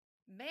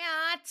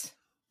Matt,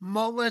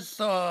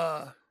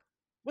 Melissa,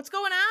 what's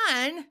going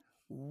on?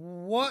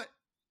 what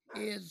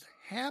is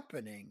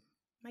happening?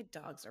 My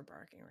dogs are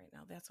barking right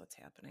now. That's what's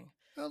happening.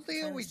 Well, I'm they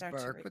trying to always start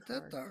to bark, but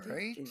that's record. all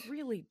They right.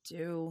 really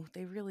do.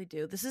 They really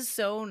do. This is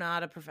so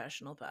not a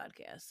professional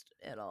podcast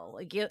at all.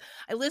 Like,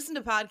 I listen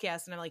to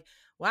podcasts and I'm like,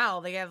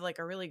 wow, they have like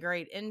a really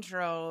great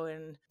intro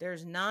and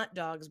there's not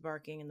dogs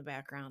barking in the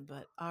background,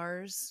 but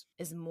ours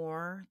is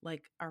more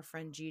like our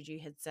friend Gigi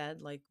had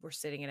said, like we're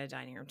sitting at a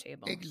dining room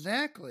table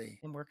Exactly.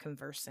 and we're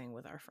conversing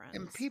with our friends.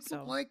 And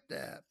people like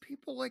that.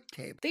 People like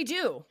table. They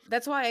do.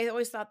 That's why I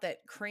always thought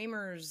that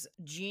Kramer's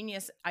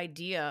genius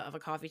idea of a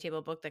coffee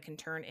table book that can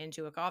turn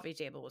into a coffee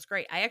table was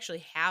great. I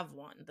actually have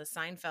one, the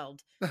Seinfeld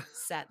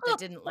set that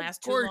didn't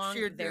last too course long.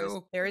 you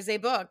do. There is a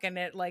book and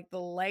it like the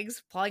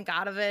legs plank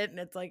out of it and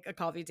it's like a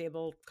coffee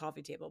table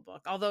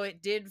book. Although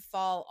it did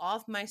fall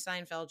off my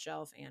Seinfeld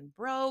shelf and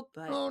broke,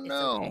 but Oh, it's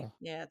no. okay.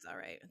 Yeah, it's all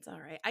right. It's all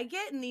right. I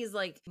get in these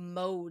like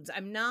modes.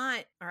 I'm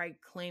not, or I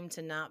claim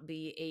to not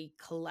be a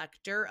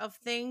collector of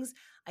things.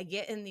 I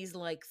get in these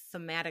like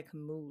thematic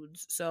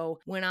moods. So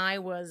when I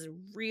was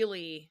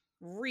really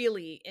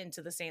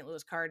into the St.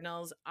 Louis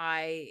Cardinals,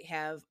 I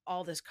have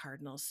all this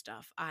Cardinals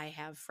stuff. I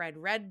have Fred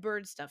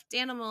Redbird stuffed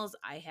animals.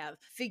 I have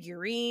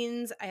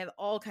figurines. I have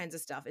all kinds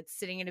of stuff. It's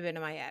sitting in a bit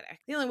in my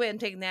attic. The only way I'm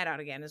taking that out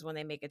again is when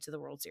they make it to the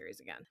World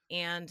Series again.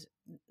 And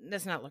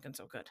that's not looking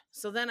so good.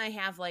 So then I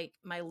have like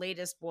my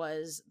latest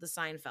was the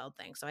Seinfeld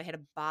thing. So I had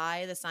to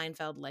buy the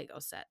Seinfeld Lego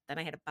set. Then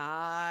I had to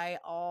buy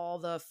all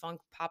the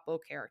Funk Popo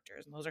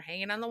characters. And those are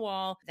hanging on the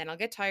wall. Then I'll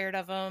get tired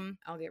of them.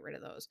 I'll get rid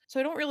of those. So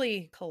I don't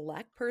really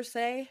collect per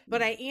se,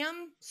 but I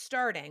am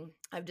starting.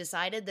 I've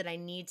decided that I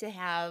need to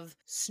have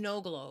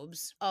snow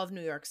globes of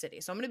New York City.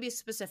 So I'm going to be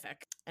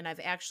specific. And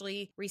I've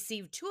actually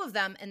received 2 of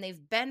them and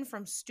they've been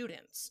from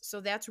students.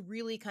 So that's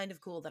really kind of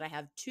cool that I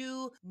have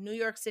 2 New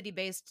York City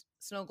based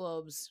snow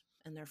globes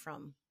and they're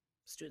from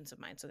students of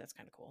mine. So that's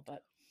kind of cool.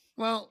 But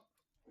well,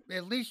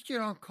 at least you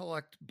don't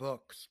collect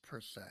books per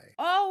se.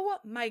 Oh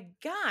my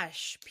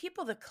gosh,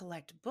 people that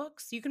collect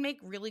books, you can make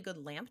really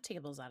good lamp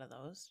tables out of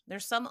those.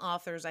 There's some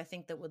authors I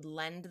think that would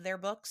lend their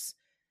books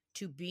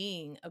to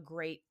being a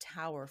great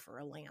tower for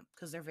a lamp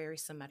because they're very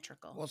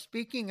symmetrical. Well,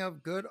 speaking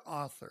of good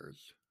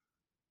authors,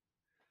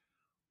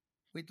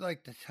 we'd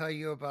like to tell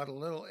you about a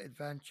little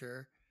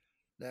adventure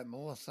that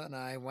Melissa and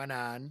I went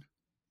on.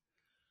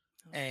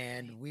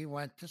 And we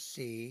went to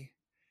see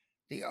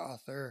the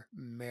author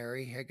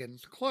Mary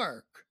Higgins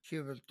Clark. She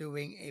was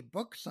doing a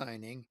book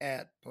signing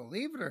at,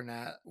 believe it or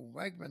not,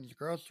 Wegmans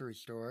grocery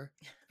store.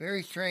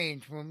 Very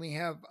strange when we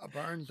have a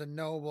Barnes and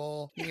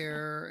Noble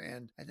here,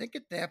 and I think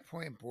at that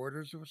point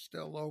Borders was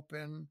still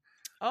open.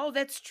 Oh,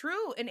 that's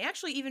true. And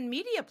actually, even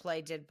Media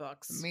Play did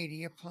books.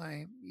 Media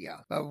Play,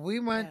 yeah. But we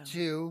went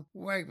to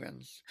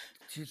Wegmans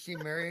to see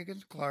Mary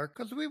Higgins Clark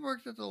because we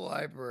worked at the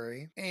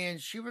library and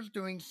she was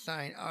doing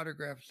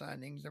autograph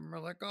signings, and we're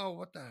like, oh,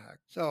 what the heck?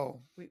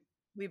 So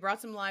we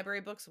brought some library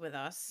books with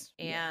us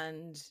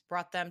and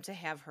brought them to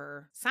have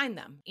her sign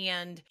them.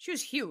 And she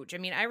was huge. I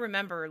mean, I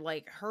remember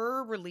like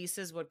her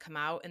releases would come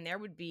out and there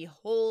would be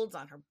holds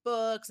on her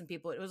books and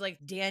people, it was like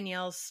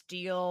Danielle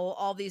Steele,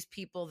 all these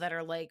people that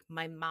are like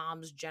my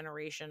mom's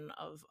generation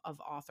of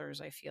authors,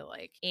 I feel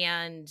like.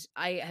 And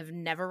I have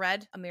never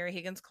read a Mary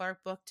Higgins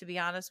Clark book, to be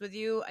honest with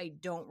you. I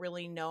don't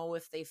really know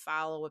if they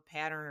follow a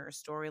pattern or a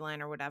storyline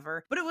or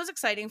whatever, but it was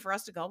exciting for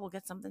us to go. We'll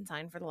get something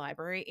signed for the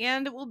library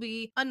and it will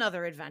be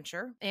another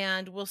adventure.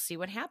 And we'll see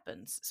what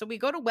happens. So we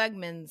go to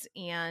Wegmans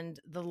and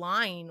the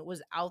line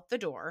was out the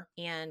door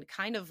and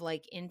kind of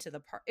like into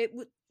the park. It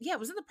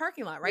was in the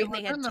parking lot, right? It was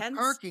and they had in the tents.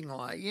 parking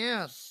lot,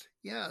 yes.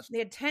 They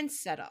had tents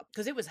set up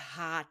because it was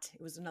hot.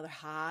 It was another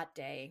hot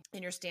day.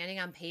 And you're standing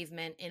on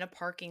pavement in a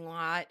parking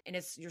lot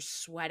and you're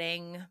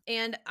sweating.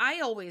 And I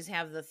always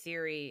have the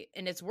theory,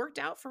 and it's worked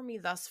out for me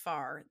thus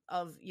far,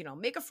 of,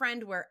 make a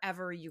friend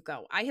wherever you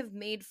go. I have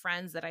made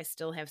friends that I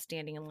still have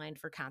standing in line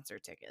for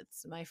concert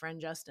tickets. My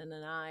friend Justin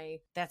and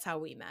I, that's how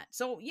we met.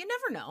 So you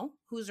never know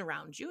who's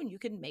around you and you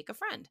can make a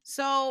friend.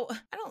 So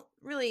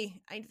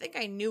I think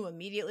I knew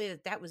immediately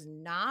that was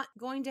not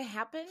going to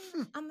happen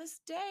on this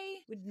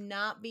day. Would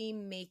not be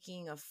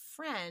making a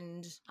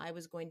friend. I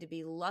was going to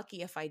be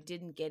lucky if I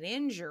didn't get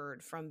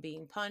injured from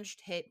being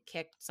punched, hit,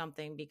 kicked,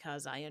 something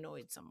because I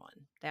annoyed someone.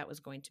 That was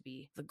going to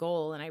be the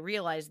goal. And I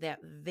realized that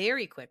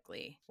very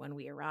quickly when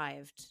we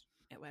arrived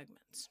at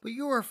Wegmans. But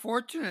you were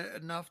fortunate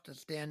enough to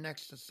stand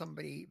next to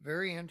somebody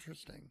very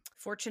interesting.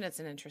 Fortunate's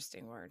an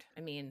interesting word.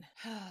 I mean,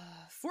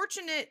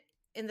 fortunate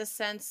in the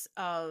sense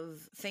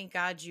of thank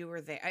God you were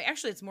there.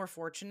 Actually, it's more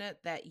fortunate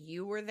that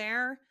you were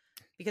there,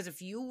 because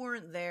if you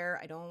weren't there,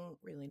 I don't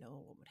really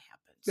know what would happen.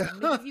 So I'm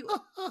gonna give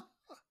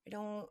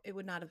you, it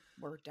would not have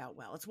worked out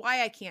well. It's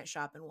why I can't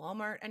shop in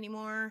Walmart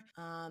anymore.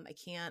 I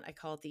can't. I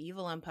call it the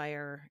evil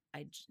empire.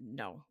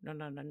 No.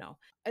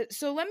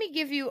 So let me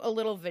give you a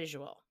little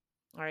visual.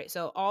 All right.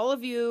 So all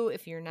of you,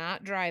 if you're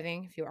not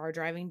driving, if you are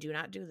driving, do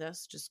not do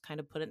this. Just kind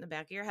of put it in the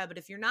back of your head. But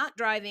if you're not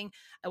driving,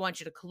 I want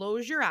you to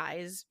close your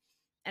eyes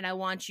and I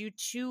want you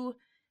to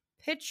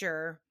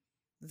picture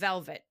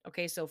velvet.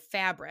 Okay, so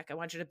fabric. I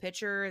want you to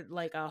picture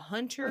like a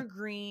hunter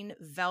green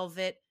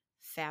velvet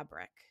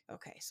fabric.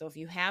 Okay, so if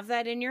you have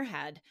that in your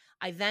head,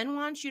 I then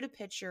want you to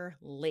picture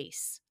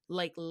lace,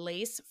 like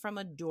lace from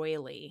a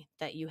doily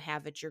that you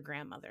have at your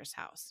grandmother's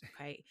house.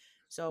 Okay,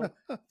 so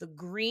the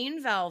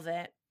green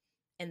velvet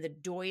and the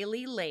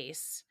doily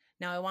lace.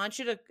 Now I want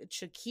you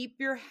to keep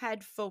your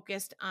head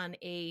focused on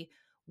a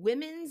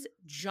women's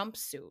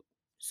jumpsuit.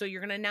 So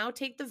you're going to now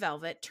take the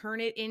velvet, turn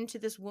it into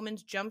this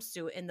woman's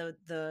jumpsuit, and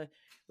the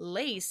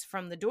lace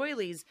from the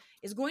doilies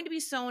is going to be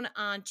sewn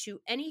onto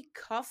any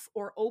cuff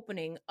or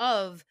opening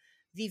of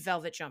the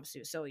velvet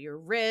jumpsuit. So your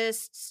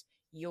wrists,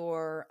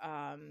 your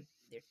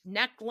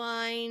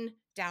neckline,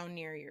 down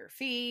near your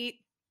feet.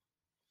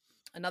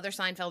 Another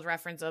Seinfeld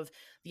reference of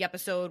the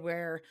episode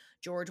where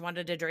George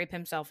wanted to drape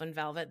himself in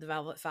velvet, the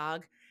velvet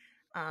fog.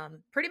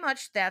 Pretty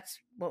much that's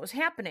what was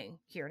happening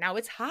here. Now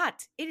it's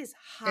hot. It is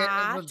It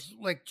hot. was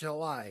like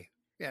July.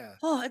 Yeah.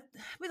 Oh, I'd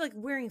be like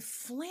wearing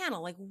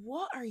flannel. Like,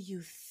 what are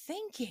you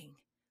thinking?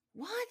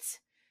 What?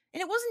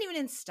 And it wasn't even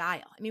in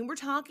style. I mean, we're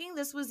talking,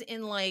 this was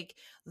in like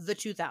the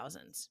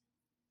 2000s.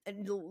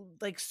 And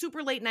like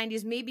super late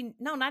 90s, maybe,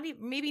 no, not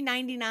even, maybe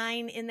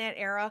 99 in that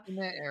era. In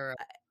that era.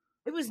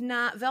 It was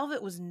not,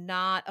 velvet was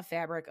not a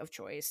fabric of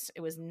choice.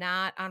 It was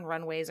not on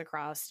runways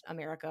across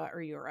America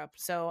or Europe.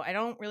 So I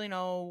don't really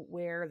know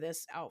where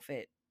this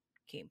outfit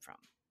came from.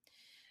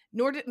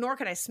 Nor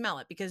could I smell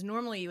it, because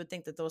normally you would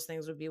think that those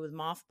things would be with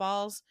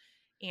mothballs,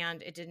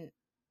 and it didn't.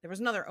 There was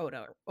another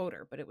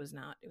odor, but it was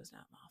not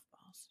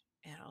mothballs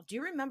at all. Do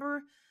you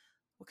remember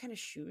what kind of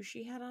shoes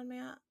she had on,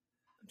 Matt?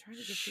 I'm trying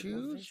to get people a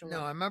Shoes? visual. No,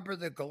 I remember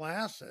the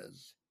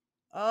glasses.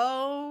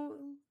 Oh,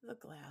 the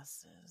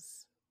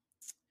glasses.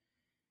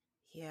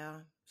 Yeah.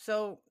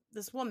 So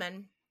this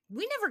woman,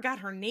 we never got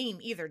her name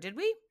either, did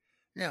we?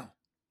 No,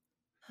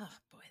 Oh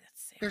boy,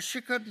 that's sad. because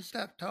she couldn't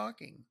stop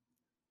talking.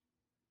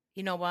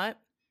 You know what?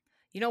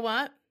 You know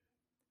what?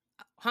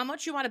 How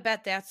much you want to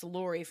bet that's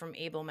Lori from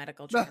Able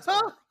Medical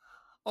Transport?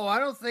 Oh, I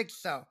don't think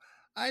so.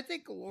 I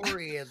think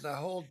Lori is a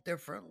whole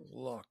different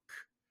look.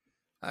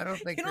 I don't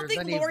think You don't there's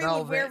think any Lori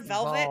would wear velvet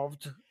velvet?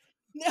 involved.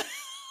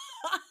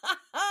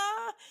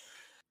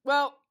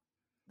 Well,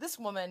 this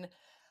woman,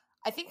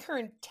 I think her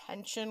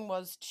intention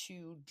was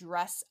to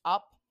dress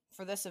up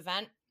for this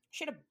event.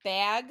 She had a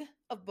bag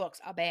of books,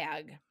 a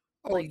bag.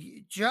 Oh,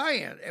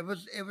 giant! It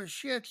was.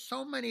 She had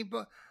so many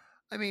books.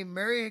 I mean,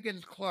 Mary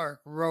Higgins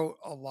Clark wrote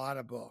a lot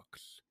of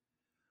books.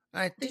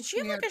 I think Did she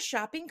have like a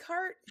shopping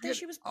cart that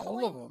she was pulling?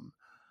 all of them.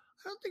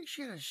 I don't think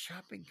she had a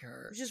shopping It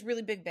cart. was just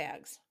really big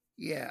bags.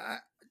 Yeah,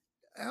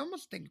 I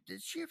almost think,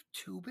 did she have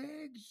 2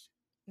 bags?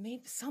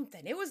 Maybe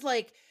something. It was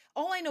like,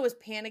 all I know is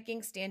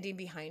panicking, standing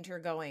behind her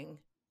going,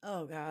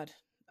 oh God,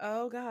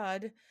 oh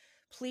God,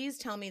 please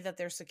tell me that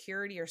there's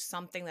security or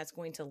something that's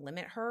going to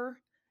limit her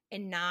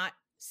and not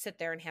sit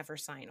there and have her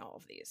sign all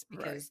of these,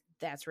 because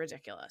that's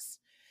ridiculous.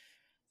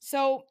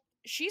 So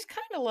she's kind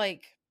of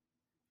like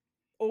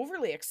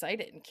overly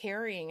excited and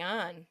carrying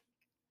on.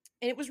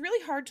 And it was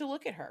really hard to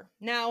look at her.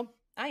 Now,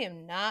 I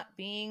am not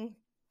being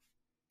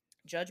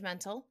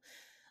judgmental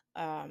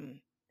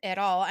at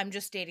all. I'm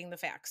just stating the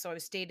facts. So I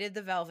stated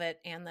the velvet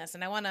and this,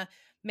 and I want to,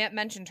 Matt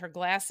mentioned her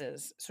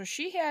glasses. So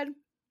she had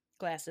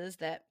glasses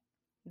that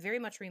very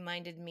much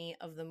reminded me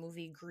of the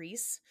movie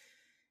Grease,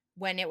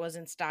 when it was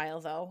in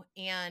style though.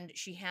 And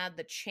she had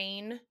the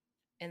chain,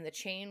 and the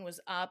chain was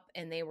up,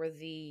 and they were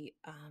the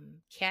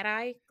cat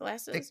eye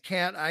glasses.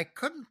 I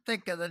couldn't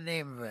think of the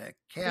name of it.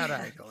 Cat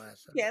eye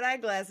glasses. Cat eye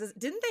glasses.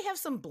 Didn't they have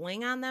some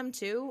bling on them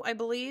too, I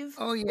believe?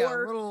 Oh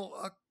yeah,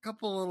 a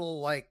couple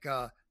little like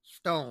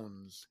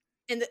stones.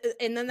 And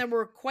then there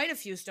were quite a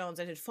few stones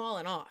that had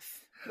fallen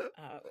off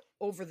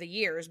over the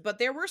years, but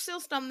there were still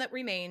some that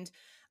remained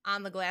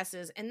on the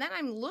glasses. And then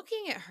I'm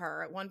looking at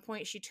her. At one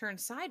point, she turned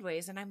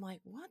sideways, and I'm like,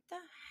 what the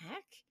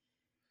heck?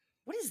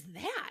 What is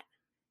that?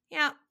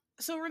 Yeah.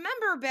 So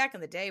remember back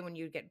in the day when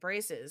you'd get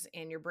braces,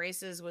 and your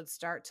braces would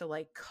start to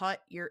like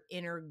cut your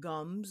inner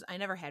gums. I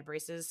never had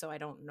braces, so I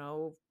don't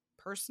know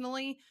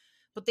personally,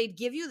 but they'd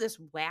give you this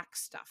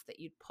wax stuff that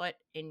you'd put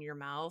in your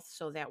mouth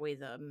so that way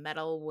the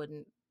metal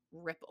wouldn't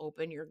rip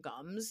open your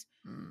gums.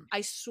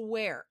 I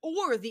swear.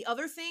 Or the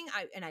other thing,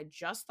 I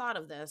just thought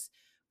of this.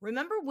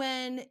 Remember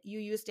when you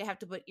used to have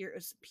to put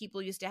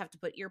people used to have to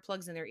put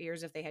earplugs in their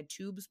ears if they had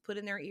tubes put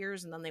in their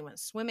ears and then they went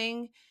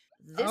swimming?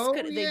 They'd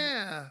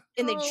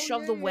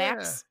shove the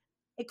wax.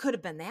 It could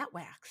have been that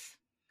wax.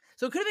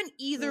 So it could have been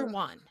either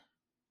one.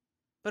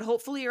 But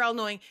hopefully you're all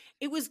knowing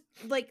it was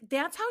like,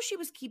 that's how she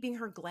was keeping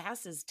her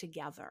glasses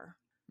together.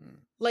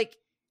 Like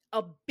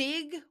a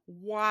big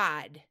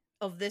wad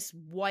of this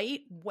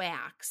white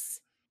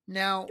wax.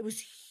 Now,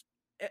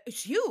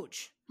 it's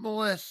huge.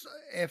 Melissa,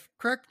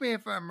 correct me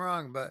if I'm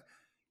wrong, but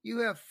you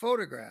have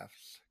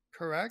photographs,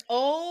 correct?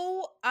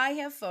 Oh, I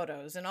have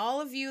photos. And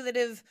all of you that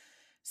have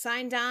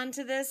signed on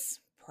to this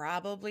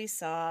probably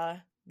saw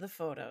the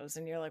photos.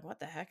 And you're like,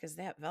 what the heck is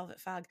that velvet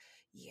fog?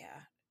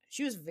 Yeah,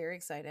 she was very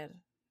excited.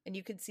 And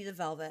you could see the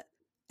velvet.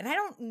 And I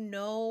don't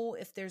know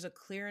if there's a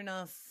clear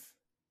enough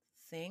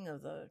thing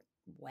of the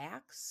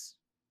wax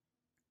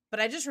But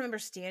I just remember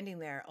standing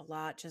there a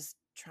lot, just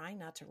trying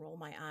not to roll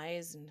my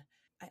eyes. And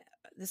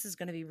this is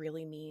going to be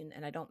really mean,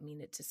 and I don't mean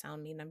it to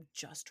sound mean. I'm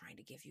just trying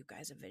to give you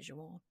guys a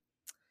visual.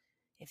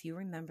 If you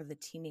remember the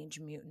Teenage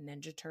Mutant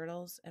Ninja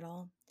Turtles at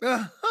all,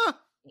 and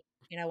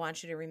I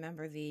want you to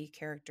remember the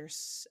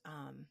characters.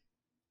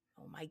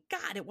 Oh my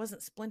God, it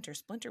wasn't Splinter.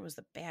 Splinter was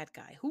the bad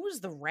guy. Who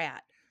was the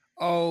rat?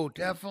 Oh,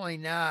 definitely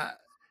not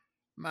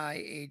my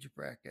age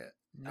bracket.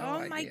 No Oh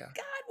idea. my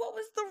God, what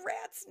was the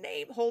rat's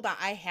name? Hold on,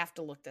 I have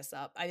to look this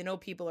up. I know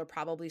people are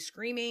probably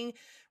screaming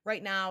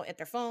right now at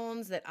their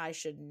phones that I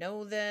should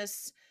know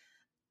this,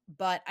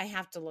 but I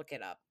have to look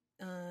it up.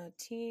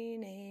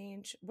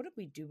 What did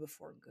we do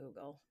before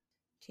Google?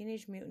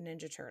 Teenage Mutant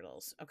Ninja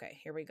Turtles. Okay,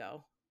 here we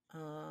go.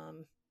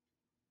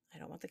 I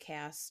don't want the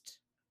cast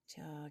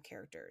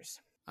characters.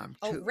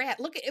 Rat.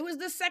 Look, it was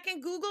the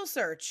second Google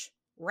search.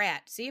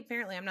 Rat. See,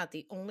 apparently I'm not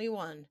the only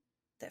one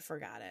that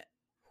forgot it.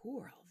 Who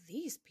are all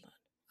these people?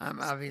 I'm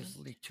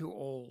obviously too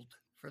old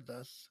for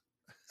this.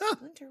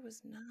 Splinter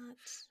was not.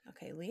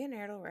 Okay,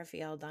 Leonardo,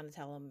 Raphael,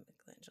 Donatello,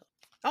 Michelangelo.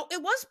 Oh,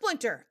 it was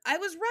Splinter. I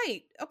was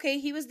right. Okay,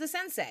 he was the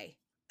sensei.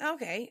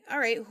 Okay, all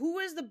right. Who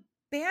was the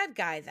bad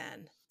guy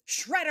then?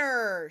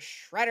 Shredder.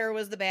 Shredder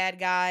was the bad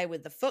guy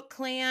with the Foot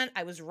Clan.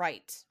 I was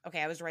right.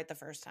 Okay, I was right the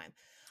first time.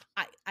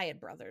 I had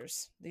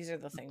brothers. These are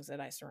the things that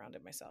I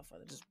surrounded myself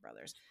with, just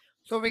brothers.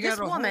 So we got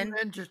a whole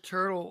Ninja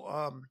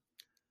Turtle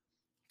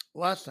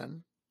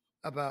lesson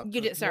about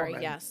you did. Sorry,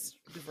 yes,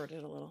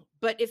 diverted a little.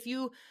 But if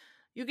you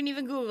can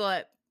even Google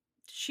it.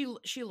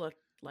 She looked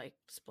like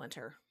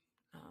Splinter,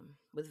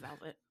 with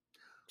velvet.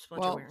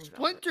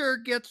 Splinter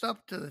gets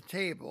up to the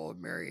table.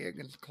 Mary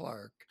Higgins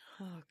Clark.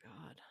 Oh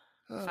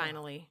God!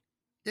 Finally,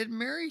 did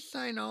Mary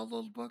sign all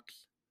those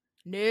books?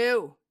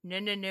 No.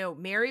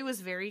 Mary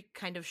was very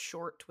kind of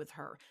short with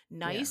her.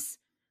 Nice,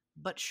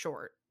 but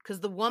short. Because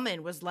the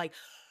woman was like,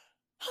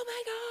 oh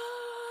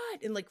my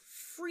God, and like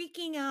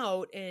freaking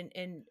out.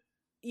 And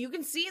you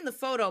can see in the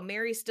photo,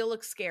 Mary still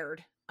looks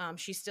scared.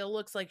 She still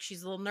looks like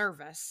she's a little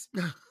nervous.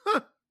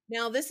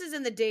 Now, this is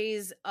in the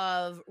days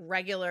of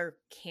regular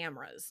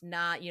cameras,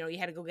 not, you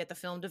had to go get the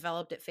film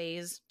developed at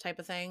Phase type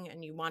of thing,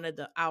 and you wanted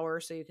the hour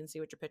so you can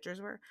see what your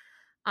pictures were.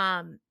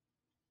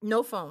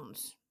 No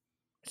phones.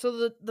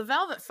 So the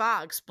Velvet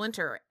Fog,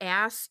 Splinter,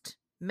 asked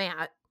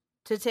Matt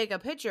to take a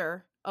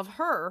picture of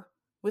her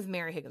with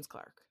Mary Higgins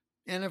Clark.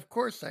 And of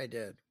course I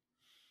did.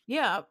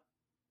 Yeah.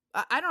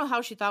 I don't know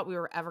how she thought we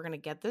were ever going to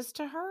get this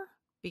to her,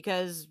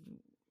 because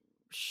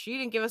she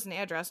didn't give us an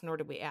address, nor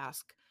did we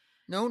ask.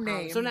 No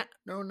name.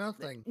 No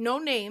nothing. No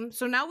name.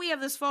 So now we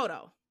have this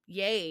photo.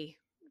 Yay.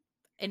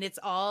 And it's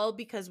all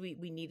because we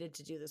needed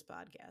to do this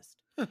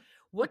podcast.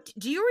 What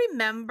do you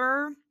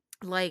remember?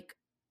 Like,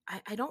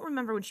 I don't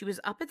remember when she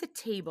was up at the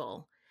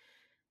table,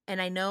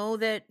 and I know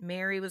that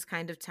Mary was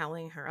kind of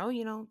telling her,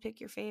 oh, pick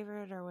your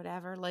favorite or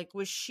whatever. Like,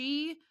 was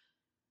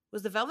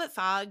the Velvet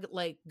Fog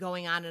like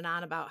going on and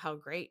on about how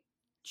great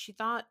she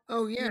thought?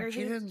 Oh yeah, Mary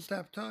she didn't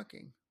stop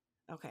talking.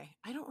 Okay,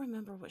 I don't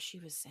remember what she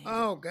was saying.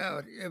 Oh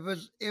God, it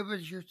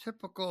was your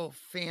typical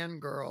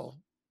fangirl.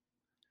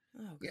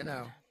 Oh,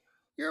 God.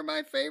 You're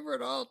my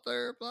favorite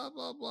author, blah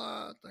blah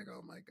blah. It's like,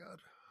 oh my God.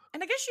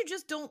 And I guess you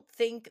just don't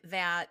think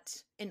that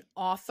an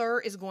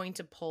author is going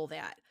to pull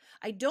that.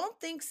 I don't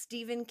think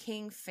Stephen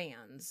King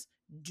fans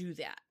do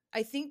that.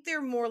 I think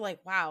they're more like,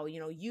 wow,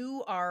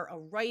 you are a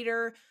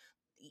writer.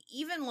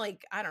 Even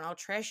like, I don't know,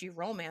 trashy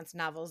romance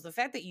novels. The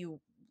fact that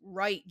you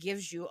write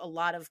gives you a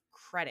lot of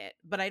credit.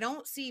 But I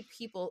don't see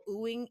people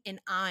oohing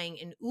and eyeing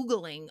and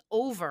oogling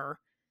over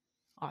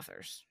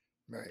authors.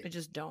 Right. I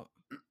just don't.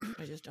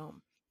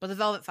 But the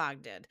Velvet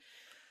Fog did.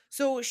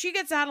 So she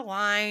gets out of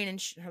line,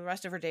 and the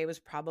rest of her day was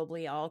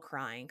probably all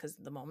crying because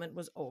the moment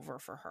was over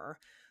for her.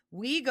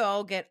 We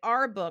go get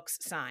our books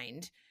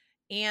signed,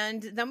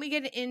 and then we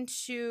get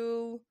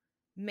into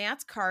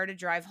Matt's car to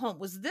drive home.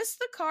 Was this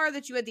the car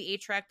that you had the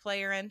 8-track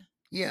player in?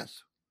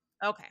 Yes.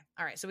 Okay.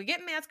 All right. So we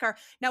get in Matt's car.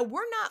 Now,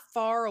 we're not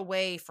far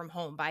away from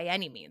home by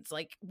any means.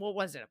 Like, what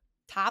was it?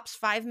 Tops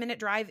 5-minute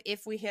drive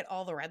if we hit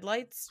all the red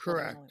lights?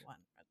 Correct. Only one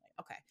red light.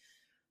 Okay.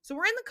 So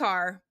we're in the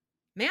car.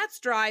 Matt's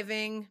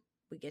driving.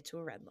 We get to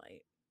a red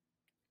light.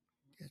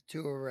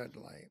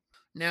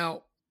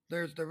 Now,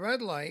 there's the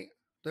red light,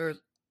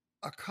 there's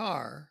a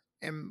car,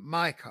 and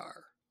my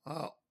car.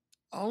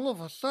 All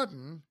of a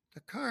sudden, the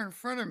car in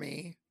front of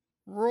me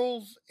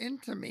rolls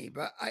into me.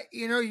 But,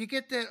 you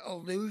get that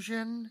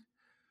illusion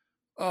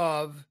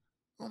of,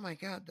 oh my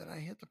God, did I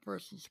hit the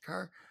person's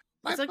car?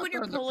 It's like when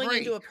you're pulling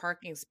into a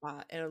parking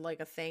spot or like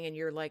a thing, and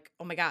you're like,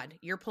 oh my God,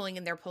 you're pulling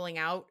in, they're pulling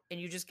out,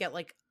 and you just get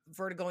like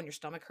vertigo and your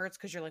stomach hurts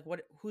because you're like,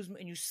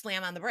 and you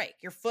slam on the brake.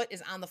 Your foot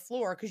is on the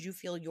floor because you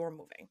feel you're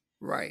moving.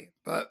 Right.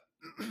 But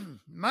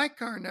my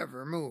car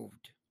never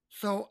moved.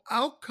 So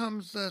out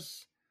comes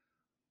this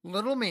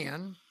little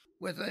man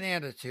with an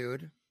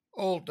attitude,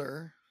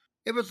 older.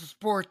 It was a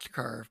sports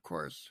car, of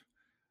course.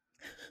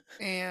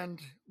 And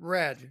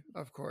red,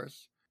 of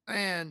course.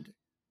 And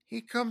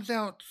he comes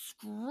out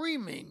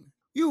screaming,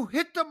 "You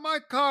hit my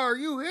car!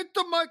 You hit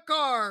my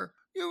car!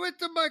 You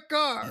hit my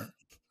car!"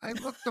 I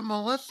looked at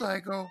Melissa, I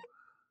go,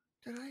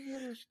 did I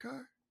hit his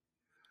car?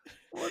 It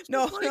was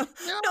No, just like,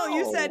 no,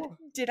 you said, no.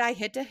 did I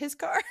hit his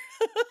car?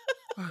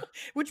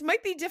 Which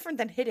might be different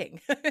than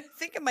hitting. I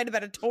think it might have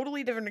been a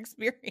totally different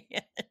experience.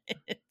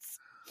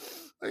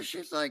 But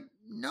she's like,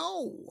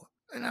 no.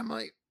 And I'm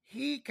like,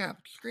 he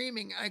kept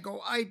screaming. I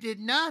go, I did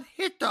not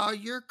hit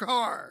your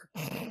car.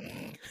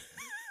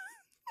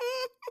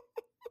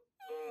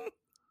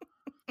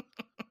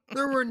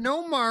 There were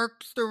no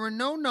marks. There were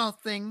no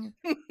nothing.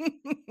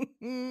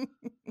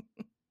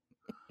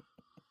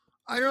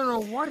 I don't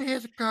know what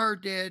his car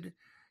did.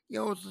 You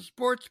know, it was a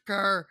sports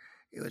car.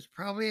 It was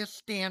probably a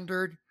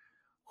standard.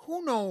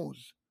 Who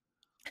knows?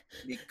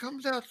 He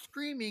comes out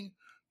screaming,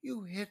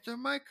 you hit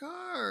my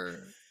car.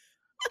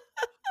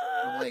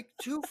 I'm like,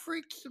 2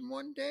 freaks in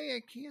one day.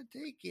 I can't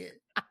take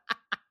it.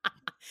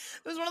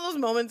 It was one of those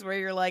moments where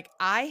you're like,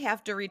 I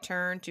have to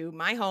return to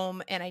my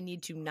home and I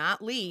need to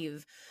not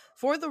leave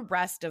for the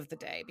rest of the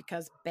day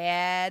because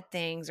bad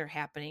things are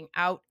happening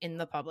out in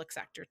the public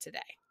sector today.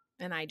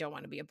 And I don't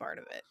want to be a part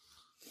of it.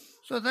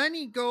 So then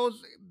he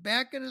goes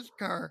back in his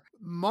car,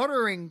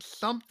 muttering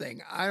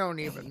something. I don't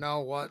even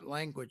know what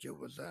language it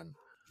was in.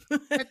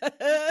 At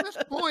this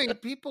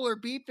point, people are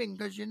beeping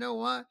because you know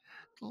what?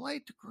 The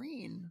light's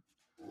green.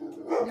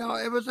 You know,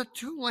 it was a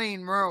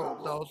 2-lane road,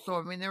 though. So,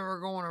 I mean, they were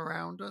going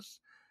around us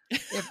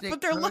if they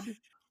But could.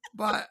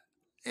 But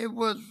it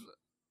was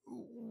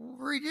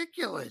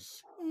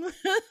ridiculous. You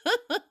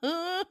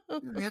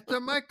hit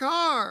my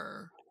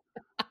car.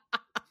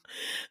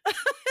 And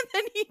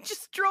then he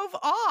just drove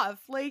off.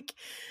 Like,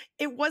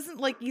 it wasn't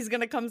like he's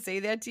going to come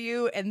say that to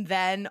you and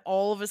then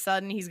all of a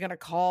sudden he's going to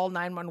call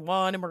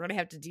 911 and we're going to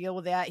have to deal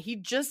with that. He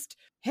just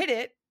hit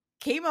it,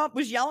 came up,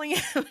 was yelling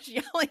at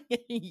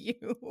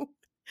you,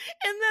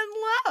 and then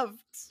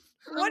left.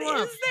 What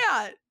is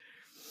that?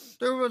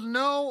 There was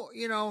no,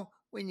 you know,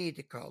 we need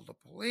to call the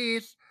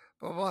police,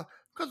 blah, blah,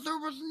 because there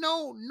was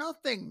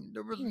nothing.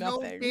 There was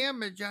no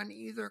damage on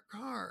either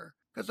car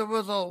because it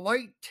was a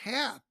light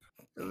tap.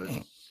 It was,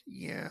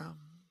 yeah.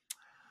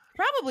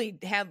 Probably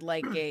had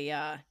like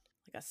a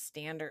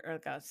standard or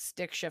like a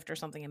stick shift or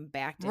something and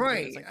backed into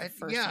right. It was like the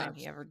first time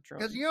he ever drove.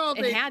 Because, you know,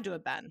 it had to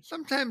have been.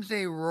 Sometimes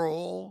they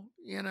roll,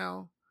 you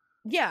know.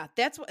 Yeah,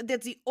 that's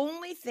the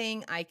only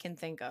thing I can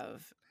think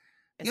of.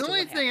 The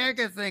only thing I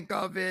can think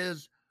of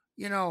is,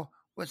 you know,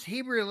 was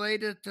he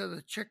related to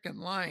the chicken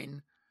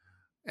line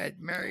at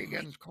Mary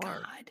Higgins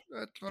Clark?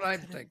 That's what I'm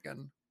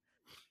thinking.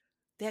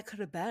 That could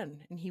have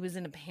been. And he was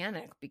in a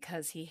panic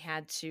because he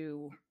had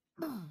to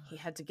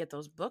get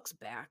those books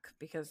back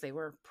because they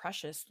were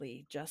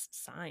preciously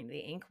just signed. The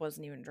ink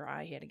wasn't even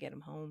dry. He had to get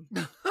them home.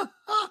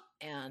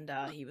 And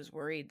he was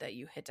worried that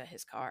you hit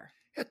his car.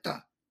 Hit.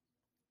 I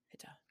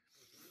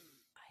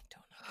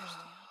don't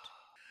understand.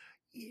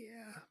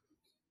 Yeah.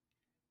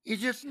 You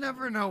just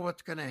never know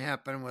what's going to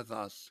happen with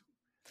us.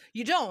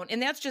 You don't.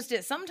 And that's just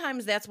it.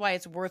 Sometimes that's why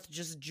it's worth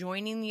just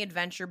joining the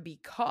adventure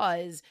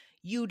because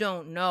you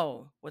don't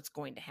know what's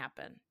going to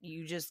happen.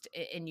 You just,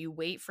 and you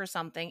wait for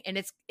something and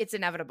it's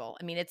inevitable.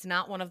 I mean, it's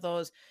not one of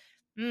those,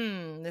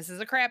 this is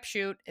a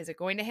crapshoot. Is it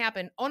going to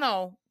happen? Oh,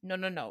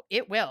 no.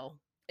 It will.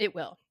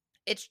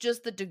 It's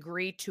just the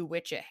degree to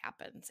which it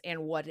happens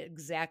and what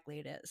exactly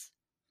it is.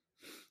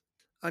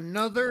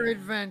 Another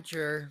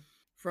adventure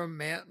from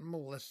Matt and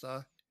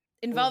Melissa.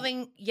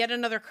 Involving yet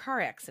another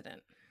car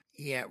accident.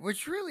 Yeah,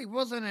 which really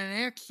wasn't an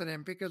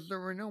accident because there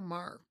were no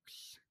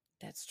marks.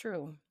 That's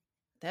true.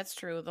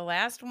 The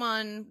last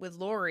one with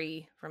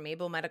Lori from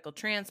Able Medical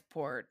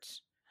Transport.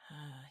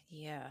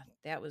 Yeah,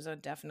 that was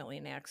definitely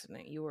an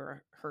accident. You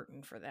were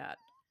hurting for that.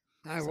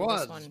 I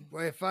was.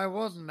 Well, if I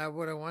wasn't, I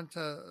would have went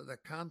to the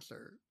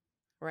concert.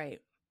 Right.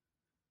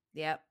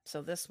 Yep.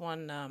 So this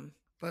one...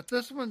 But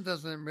this one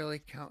doesn't really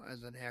count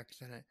as an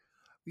accident.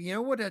 You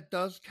know what it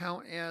does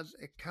count as?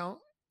 It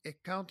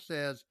counts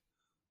as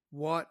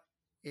what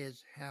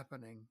is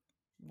happening.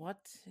 What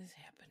is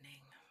happening?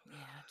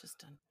 Yeah,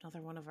 just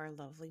another one of our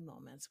lovely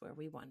moments where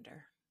we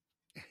wonder.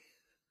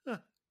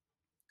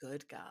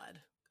 Good God.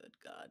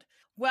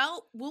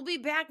 Well, we'll be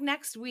back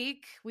next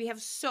week. We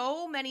have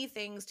so many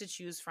things to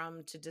choose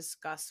from to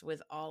discuss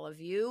with all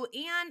of you.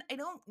 And I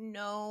don't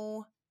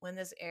know when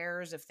this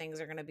airs, if things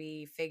are going to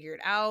be figured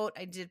out.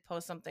 I did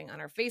post something on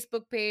our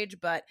Facebook page,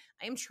 but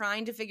I'm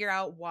trying to figure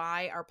out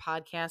why our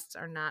podcasts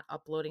are not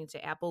uploading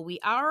to Apple. We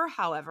are,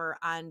 however,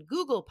 on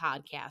Google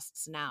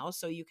Podcasts now,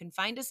 so you can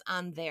find us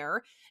on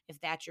there if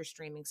that's your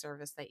streaming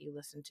service that you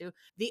listen to.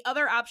 The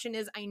other option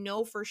is I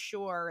know for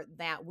sure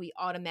that we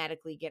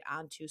automatically get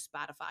onto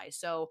Spotify.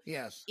 So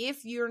yes,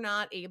 if you're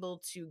not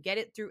able to get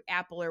it through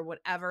Apple or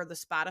whatever, the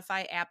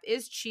Spotify app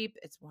is cheap.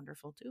 It's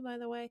wonderful too, by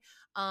the way.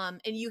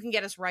 And you can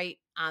get us right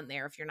on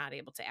there if you're not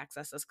able to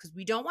access us because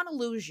we don't want to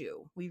lose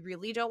you. We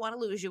really don't want to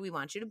lose you. We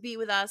want you to be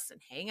with us and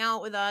hang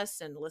out with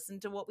us and listen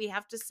to what we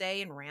have to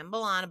say and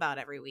ramble on about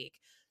every week.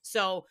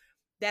 So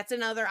that's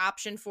another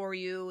option for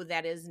you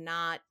that is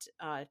not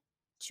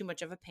too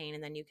much of a pain.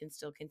 And then you can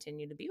still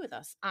continue to be with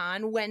us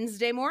on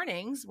Wednesday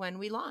mornings when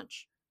we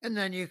launch. And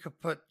then you could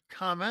put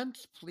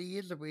comments,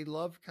 please. We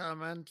love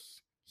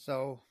comments.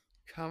 So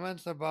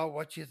comments about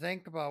what you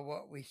think about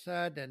what we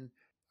said and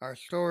our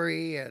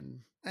story and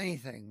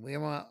anything. We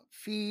want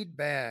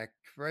feedback,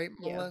 right,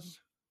 Yeah. Melissa?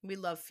 We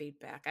love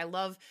feedback.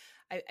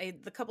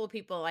 The couple of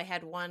people, I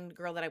had one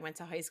girl that I went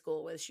to high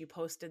school with, she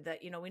posted that,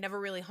 we never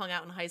really hung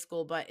out in high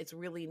school, but it's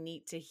really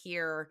neat to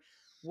hear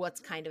what's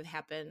kind of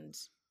happened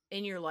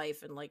in your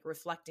life and like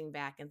reflecting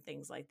back and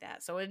things like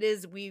that. So it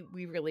is, we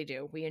really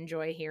do. We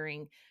enjoy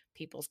hearing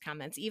people's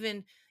comments,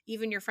 even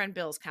your friend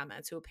Bill's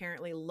comments, who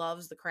apparently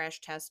loves the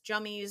Crash Test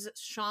Jummies,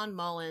 Sean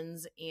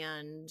Mullins,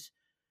 and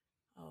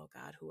oh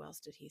God, who else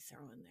did he throw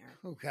in there?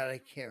 Oh God, I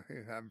can't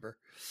remember.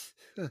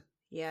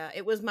 Yeah,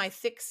 it was my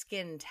thick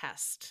skin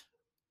test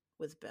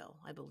with Bill,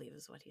 I believe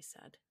is what he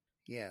said.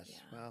 Yes.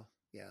 Yeah. Well,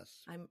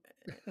 yes.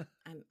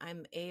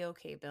 I'm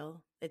a-okay,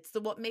 Bill. It's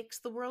what makes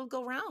the world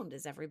go round,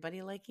 is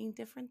everybody liking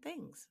different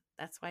things.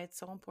 That's why it's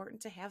so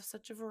important to have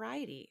such a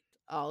variety.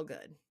 All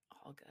good.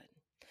 All good.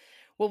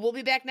 Well, we'll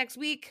be back next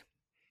week.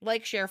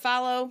 Like, share,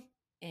 follow,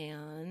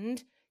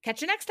 and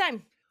catch you next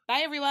time. Bye,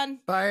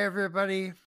 everyone. Bye, everybody.